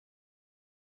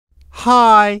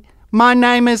Hi, my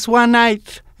name is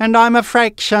 1/8 and I'm a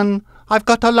fraction. I've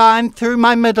got a line through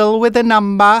my middle with a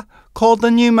number called the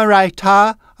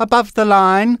numerator above the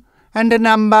line and a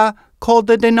number called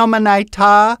the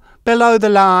denominator below the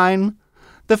line.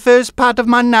 The first part of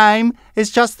my name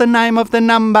is just the name of the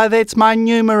number that's my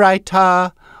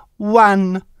numerator,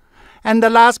 1. And the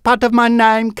last part of my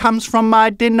name comes from my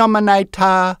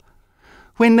denominator.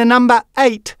 When the number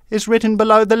 8 is written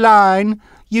below the line,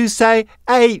 you say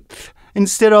 8th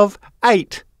instead of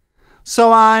 8.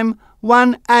 So I'm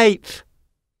 1/8.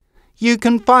 You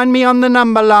can find me on the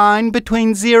number line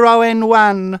between 0 and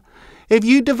 1. If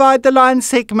you divide the line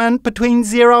segment between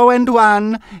 0 and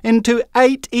 1 into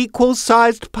 8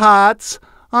 equal-sized parts,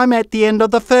 I'm at the end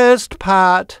of the first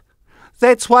part.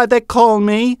 That's why they call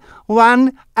me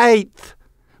 1/8.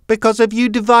 Because if you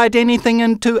divide anything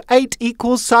into 8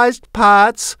 equal-sized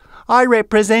parts, I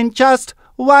represent just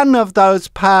one of those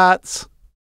parts.